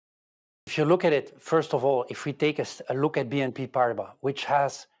If you look at it, first of all, if we take a look at BNP Paribas, which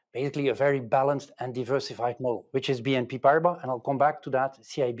has basically a very balanced and diversified model, which is BNP Paribas, and I'll come back to that,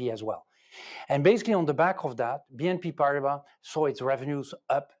 CIB as well. And basically on the back of that, BNP Paribas saw its revenues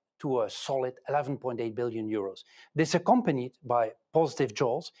up to a solid 11.8 billion euros. This accompanied by positive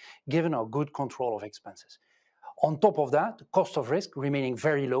jaws, given our good control of expenses. On top of that, cost of risk remaining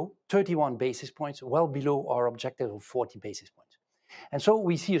very low, 31 basis points, well below our objective of 40 basis points. And so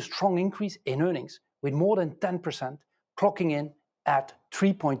we see a strong increase in earnings with more than 10%, clocking in at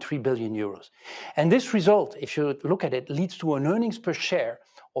 3.3 billion euros. And this result, if you look at it, leads to an earnings per share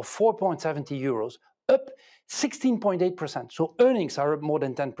of 4.70 euros, up 16.8%. So earnings are up more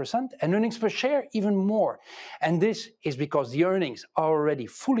than 10% and earnings per share even more. And this is because the earnings are already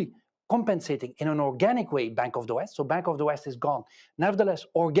fully compensating in an organic way Bank of the West. So Bank of the West is gone. Nevertheless,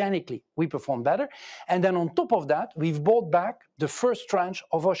 organically, we perform better. And then on top of that, we've bought back the first tranche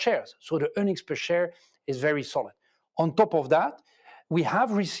of our shares. So the earnings per share is very solid. On top of that, we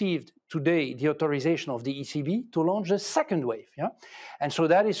have received today the authorization of the ECB to launch the second wave. Yeah? And so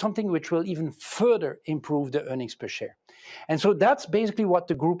that is something which will even further improve the earnings per share. And so that's basically what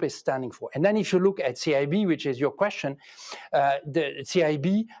the group is standing for. And then if you look at CIB, which is your question, the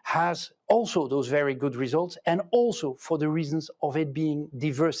CIB has also those very good results, and also for the reasons of it being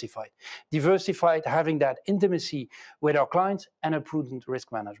diversified. Diversified, having that intimacy with our clients and a prudent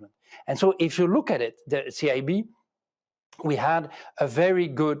risk management. And so if you look at it, the CIB, we had a very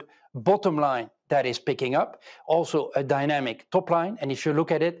good bottom line that is picking up, also a dynamic top line. And if you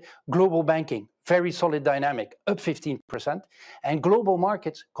look at it, global banking, very solid dynamic, up 15%. And global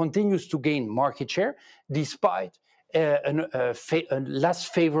markets continues to gain market share despite a less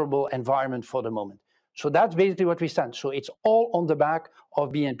favorable environment for the moment. So that's basically what we stand. So it's all on the back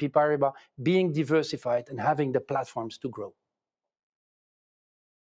of BNP Paribas being diversified and having the platforms to grow.